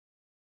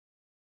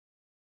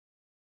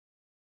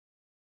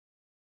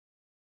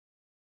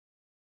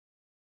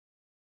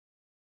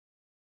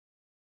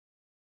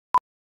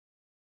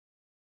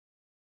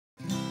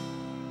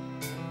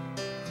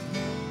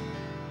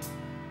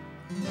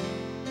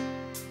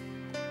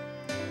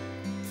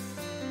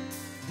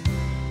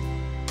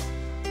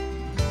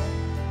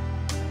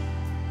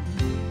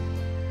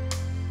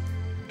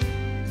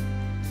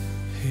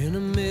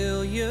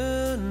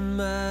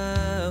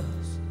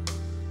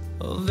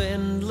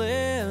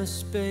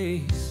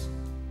place.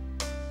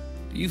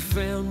 You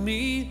found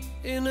me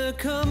in a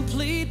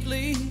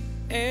completely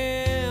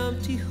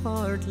empty,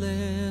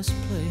 heartless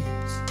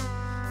place.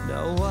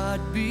 Now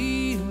I'd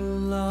be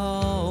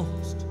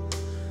lost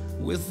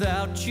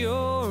without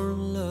your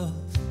love,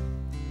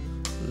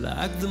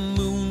 like the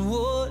moon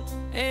would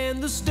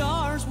and the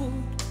stars would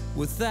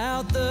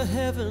without the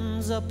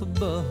heavens up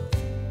above.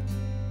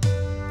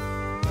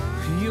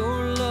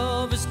 Your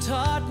love has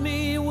taught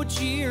me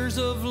what years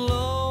of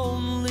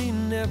lonely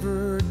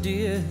never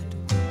did.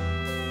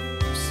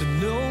 So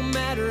no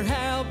matter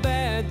how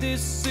bad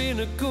this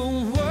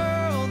cynical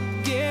world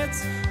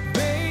gets,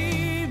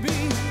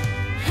 baby,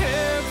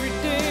 every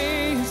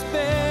day is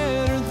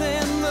better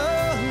than the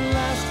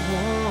last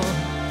one,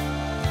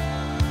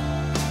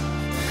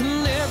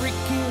 and every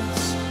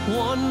kiss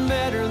one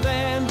better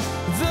than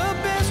the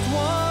best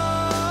one.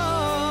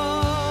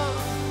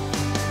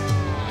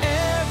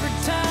 Every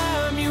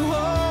time you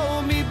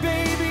hold me,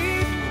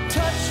 baby,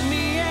 touch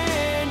me,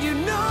 and you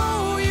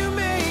know you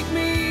make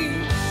me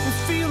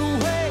feel a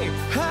way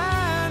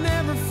I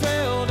never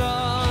felt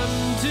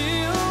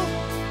until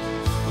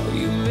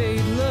you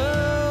made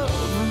love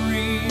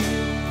real.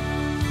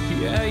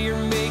 Yeah,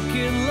 you're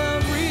making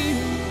love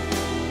real,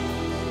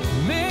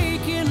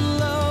 making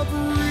love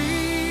real.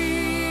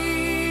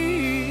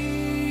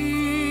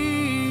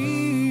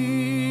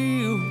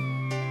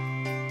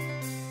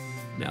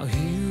 Now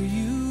here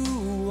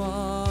you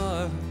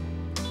are,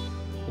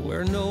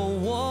 where no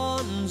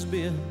one's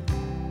been,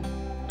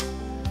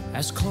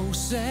 as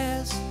close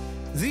as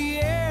the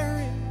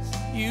air is.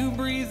 You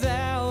breathe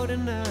out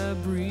and I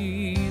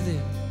breathe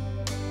in.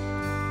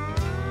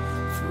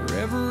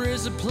 Forever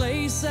is a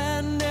place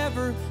I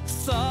never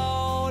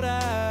thought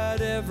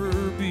I'd ever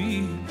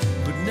be,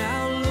 but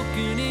now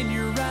looking in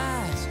your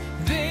eyes,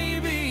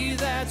 baby,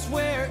 that's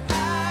where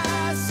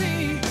I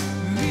see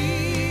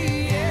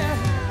me. Yeah,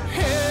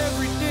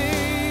 every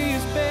day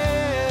is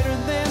better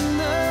than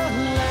the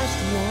last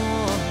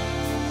one.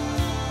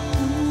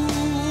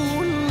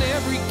 Ooh, and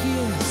every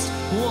kiss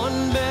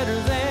one better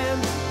than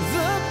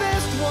the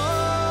best one.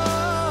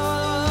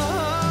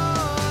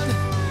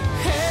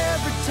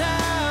 Every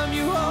time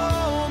you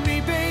hold me,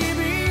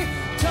 baby,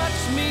 touch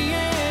me,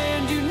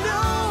 and you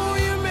know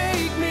you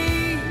make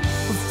me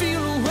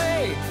feel a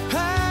way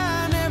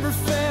I never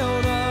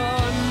felt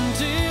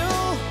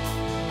until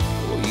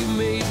you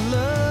made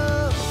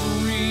love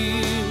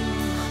real.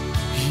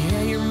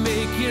 Yeah, you're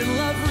making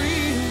love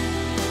real,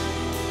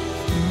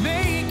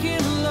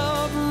 making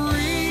love real.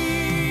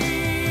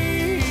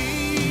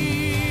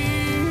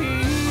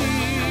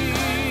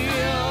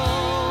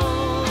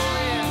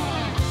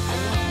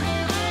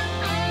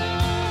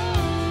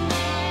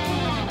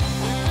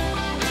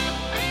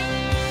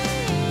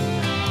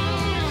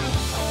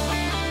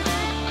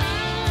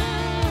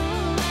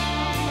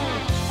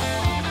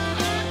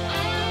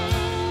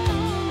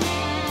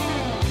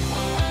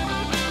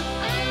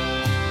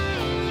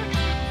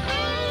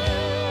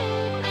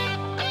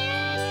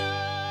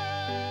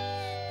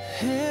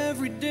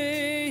 Every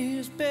day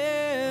is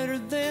better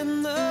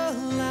than the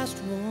last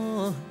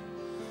one.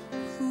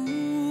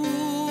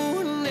 Ooh,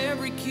 and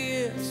every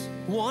kiss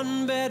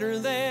one better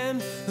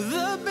than the